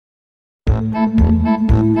Hi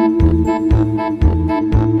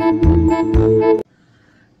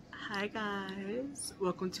guys,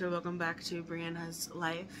 welcome back to Brianna's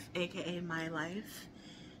Life, aka my life,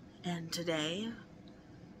 and today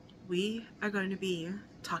we are going to be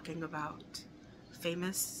talking about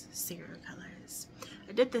famous serial killers.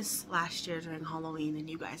 I did this last year during Halloween and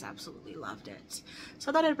you guys absolutely loved it, so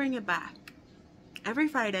I thought I'd bring it back. Every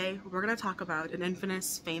Friday we're going to talk about an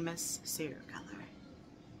infamous famous serial killer,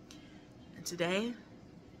 and today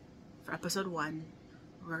for episode 1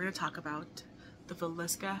 we're going to talk about the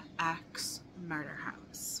Villisca Axe Murder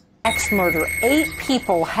House. Axe murder, 8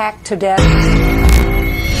 people hacked to death.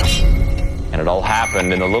 And it all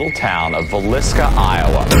happened in the little town of Villisca,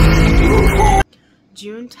 Iowa.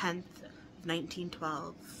 June 10th of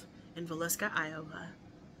 1912, in Villisca, Iowa,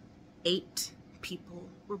 8 people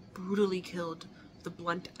were brutally killed with the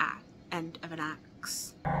blunt end of an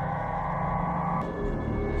axe.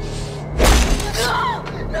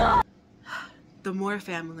 The Moore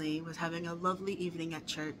family was having a lovely evening at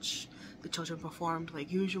church. The children performed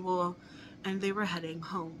like usual, and they were heading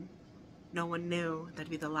home. No one knew that'd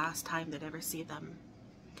be the last time they'd ever see them.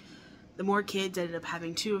 The Moore kids ended up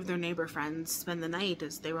having 2 of their neighbor friends spend the night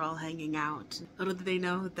as they were all hanging out. Little did they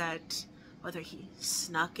know that whether he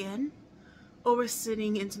snuck in or was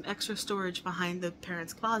sitting in some extra storage behind the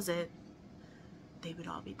parents' closet, they would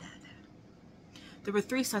all be dead. There were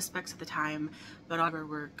 3 suspects at the time, but all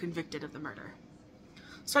were convicted of the murder.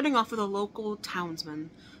 Starting off with a local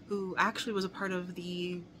townsman who actually was a part of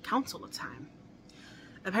the council at the time.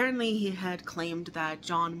 Apparently he had claimed that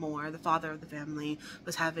John Moore, the father of the family,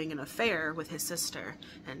 was having an affair with his sister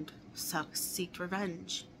and sought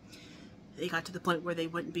revenge. They got to the point where they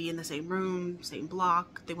wouldn't be in the same room, same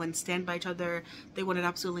block, they wouldn't stand by each other, they wanted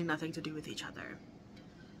absolutely nothing to do with each other.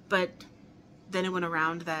 But then it went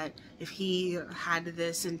around that if he had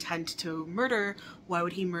this intent to murder, why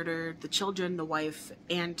would he murder the children, the wife,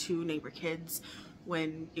 and 2 neighbor kids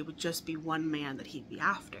when it would just be one man that he'd be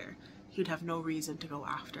after? He'd have no reason to go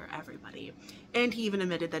after everybody. And he even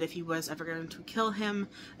admitted that if he was ever going to kill him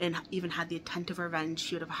and even had the intent of revenge,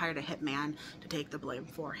 he would have hired a hitman to take the blame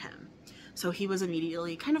for him. So he was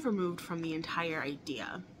immediately kind of removed from the entire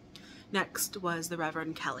idea. Next was the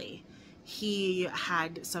Reverend Kelly. He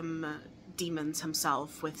had some demons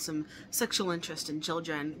himself with some sexual interest in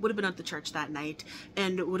children, would have been at the church that night,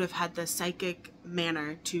 and would have had the psychic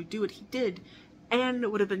manner to do what he did, and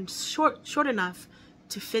would have been short enough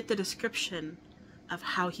to fit the description of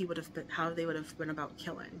how they would have been about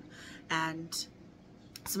killing. And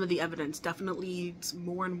some of the evidence definitely leads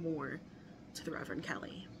more and more to the Reverend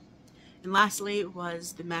Kelly. And lastly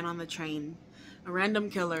was the man on the train, a random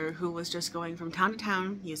killer who was just going from town to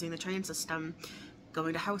town using the train system,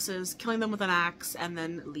 going to houses, killing them with an axe, and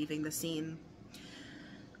then leaving the scene.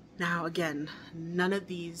 Now again, none of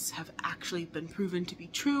these have actually been proven to be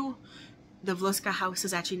true. The Villisca house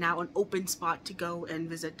is actually now an open spot to go and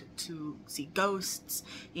visit to see ghosts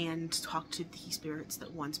and talk to the spirits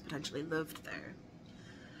that once potentially lived there.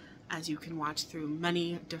 As you can watch through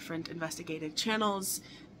many different investigative channels,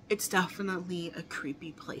 it's definitely a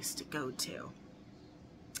creepy place to go to.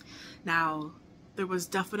 Now, there was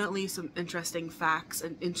definitely some interesting facts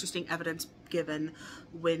and interesting evidence given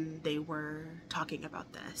when they were talking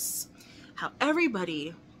about this. How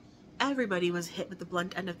everybody was hit with the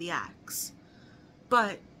blunt end of the axe,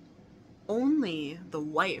 but only the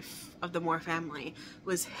wife of the Moore family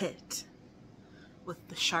was hit with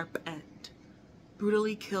the sharp end,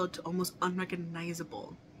 brutally killed to almost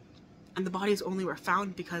unrecognizable. And the bodies only were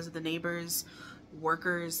found because of the neighbors,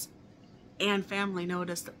 workers, and family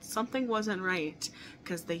noticed that something wasn't right,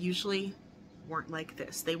 because they usually weren't like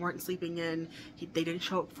this. They weren't sleeping in, they didn't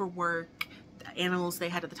show up for work, the animals they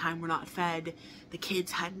had at the time were not fed, the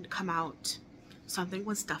kids hadn't come out. Something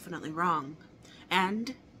was definitely wrong.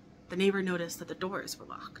 And the neighbor noticed that the doors were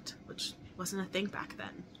locked, which wasn't a thing back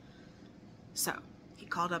then. So he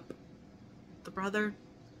called up the brother,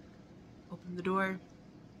 opened the door,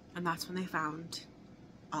 and that's when they found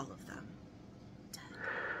all of them.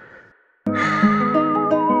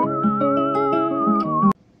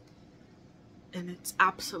 And it's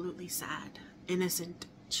absolutely sad. Innocent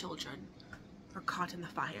children were caught in the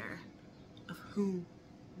fire of who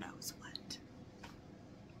knows what.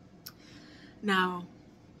 Now,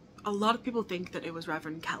 a lot of people think that it was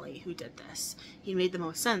Reverend Kelly who did this. He made the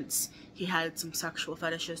most sense. He had some sexual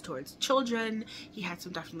fetishes towards children. He had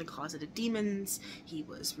some definitely closeted demons. He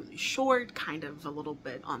was really short, kind of a little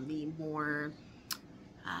bit on the more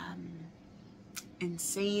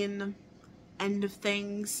insane end of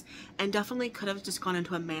things, and definitely could have just gone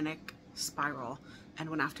into a manic spiral and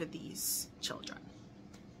went after these children.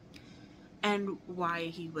 and why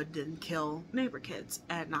he would then kill neighbor kids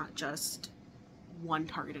and not just one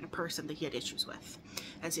targeted person that he had issues with,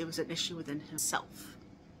 as it was an issue within himself.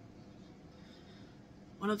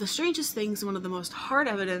 One of the strangest things, one of the most hard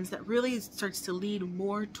evidence that really starts to lead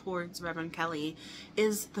more towards Reverend Kelly,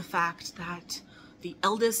 is the fact that the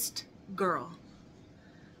eldest girl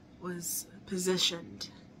was positioned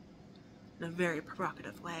in a very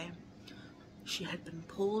provocative way. She had been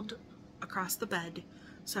pulled across the bed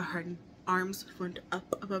so her arms went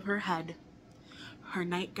up above her head. Her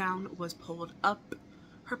nightgown was pulled up,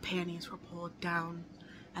 her panties were pulled down,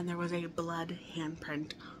 and there was a blood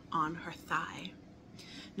handprint on her thigh.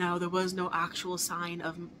 Now, there was no actual sign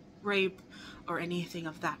of rape or anything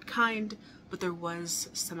of that kind, but there was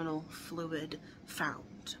seminal fluid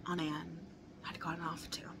found on Anne had gone off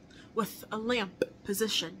to, with a lamp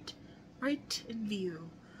positioned right in view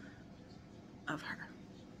of her,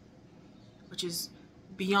 which is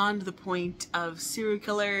beyond the point of serial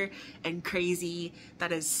killer and crazy.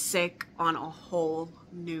 That is sick on a whole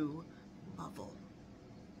new level.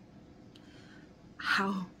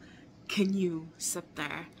 How can you sit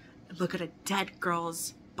there and look at a dead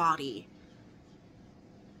girl's body,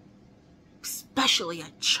 especially a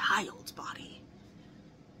child's body,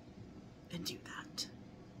 and do that?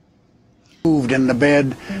 Moved in the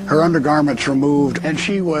bed, her undergarments removed, and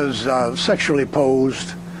she was sexually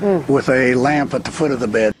posed with a lamp at the foot of the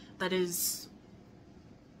bed. That is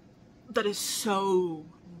so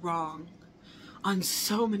wrong on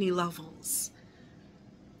so many levels.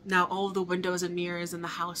 Now all of the windows and mirrors in the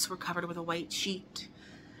house were covered with a white sheet,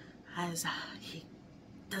 as he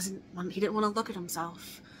didn't want to look at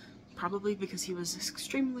himself, probably because he was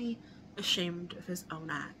extremely ashamed of his own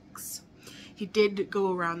acts. He did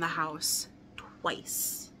go around the house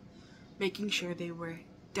twice, making sure they were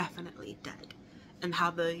definitely dead. And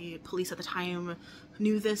how the police at the time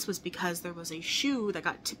knew this was because there was a shoe that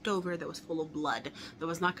got tipped over that was full of blood that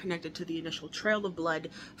was not connected to the initial trail of blood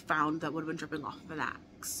found that would have been dripping off of an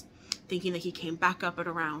axe. Thinking that he came back up and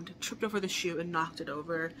around, tripped over the shoe and knocked it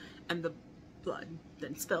over, and the blood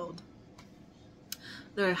then spilled.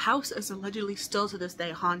 The house is allegedly still to this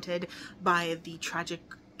day haunted by the tragic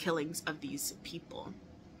killings of these people.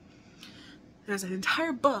 There's an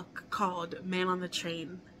entire book called Man on the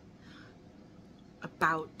Train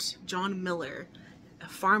about John Miller, a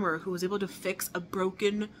farmer who was able to fix a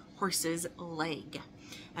broken horse's leg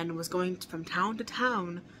and was going from town to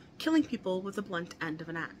town killing people with the blunt end of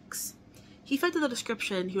an axe. He fit the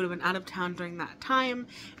description. He would have been out of town during that time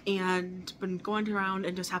and been going around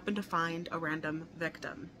and just happened to find a random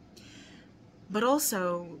victim. But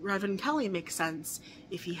also, Reverend Kelly makes sense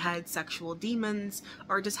if he had sexual demons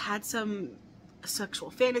or just had some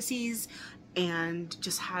sexual fantasies and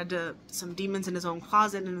just had some demons in his own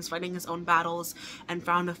closet and was fighting his own battles and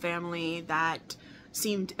found a family that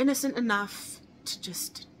seemed innocent enough to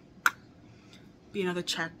just be another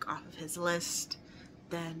check off of his list,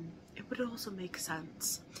 then it would also make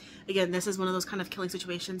sense. Again, this is one of those kind of killing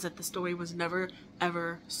situations that the story was never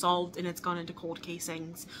ever solved and it's gone into cold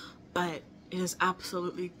casings, but it is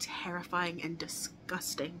absolutely terrifying and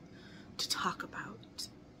disgusting to talk about.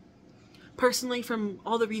 Personally, from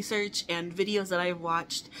all the research and videos that I've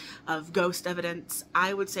watched of ghost evidence,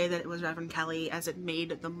 I would say that it was Reverend Kelly, as it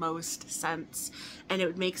made the most sense. And it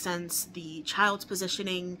would make sense, the child's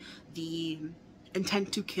positioning, the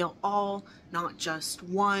intent to kill all, not just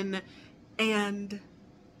one, and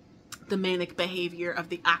the manic behavior of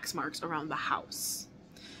the axe marks around the house.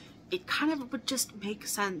 It kind of would just make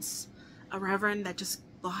sense. A reverend that just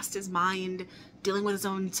lost his mind, dealing with his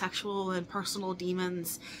own sexual and personal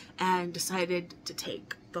demons, and decided to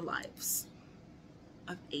take the lives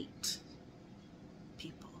of 8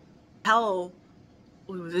 people. How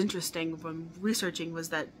what was interesting when researching was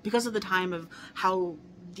that because of the time of how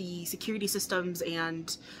the security systems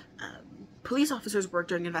and police officers worked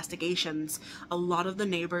during investigations, a lot of the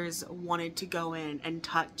neighbors wanted to go in and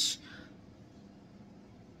touch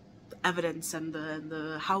evidence and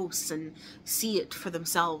the house and see it for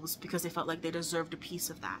themselves because they felt like they deserved a piece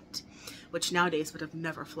of that, which nowadays would have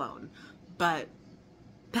never flown. But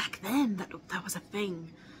back then, that was a thing.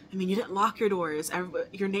 I mean, you didn't lock your doors.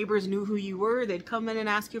 Your neighbors knew who you were. They'd come in and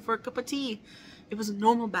ask you for a cup of tea. It was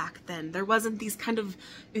normal back then. There wasn't these kind of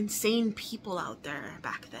insane people out there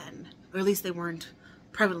back then, or at least they weren't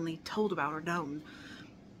prevalently told about or known.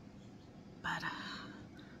 But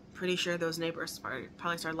pretty sure those neighbors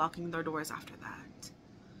probably started locking their doors after that.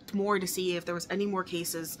 More to see if there was any more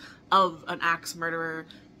cases of an axe murderer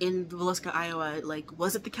in Villisca, Iowa. Like,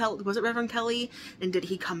 was it Reverend Kelly, and did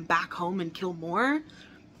he come back home and kill more?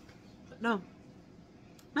 But no.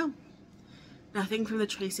 Nothing from the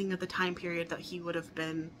tracing of the time period that he would have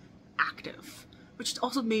been active, which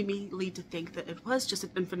also made me lead to think that it was just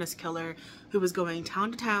an infamous killer who was going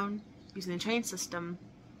town to town using the train system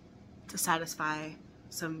to satisfy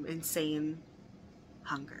some insane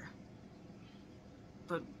hunger.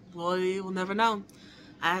 But we will never know,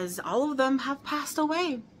 as all of them have passed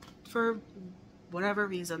away for whatever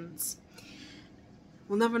reasons.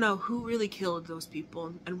 We'll never know who really killed those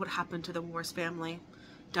people and what happened to the Morse family,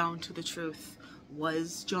 down to the truth.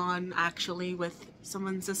 Was John actually with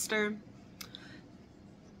someone's sister?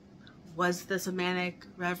 Was this a manic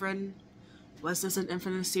reverend? Was this an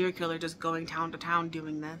infamous serial killer just going town to town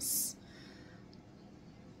doing this?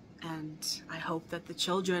 And I hope that the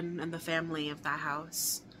children and the family of that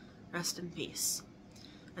house rest in peace,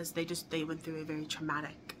 as they went through a very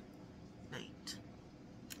traumatic night.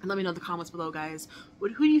 And let me know in the comments below, guys, who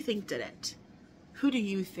do you think did it? Who do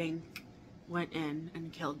you think went in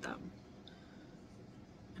and killed them?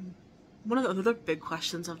 And one of the other big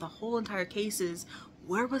questions of the whole entire case is,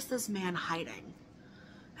 where was this man hiding?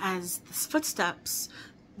 As the footsteps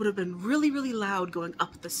would have been really, really loud going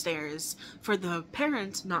up the stairs for the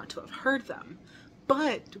parents not to have heard them.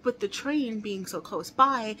 But with the train being so close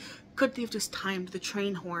by, could they have just timed the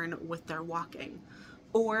train horn with their walking?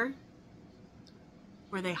 Or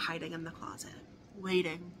were they hiding in the closet,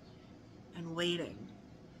 waiting and waiting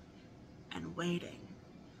and waiting,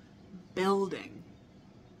 building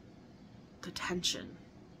the tension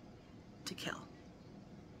to kill?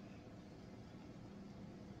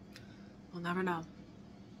 We'll never know.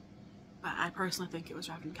 But I personally think it was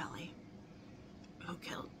Reverend Kelly who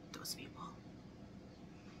killed those people.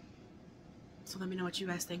 So let me know what you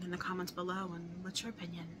guys think in the comments below, and what's your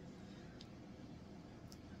opinion.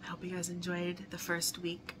 I hope you guys enjoyed the first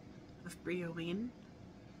week of Brioween,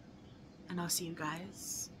 and I'll see you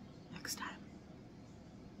guys next time.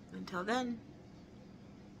 Until then,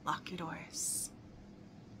 lock your doors.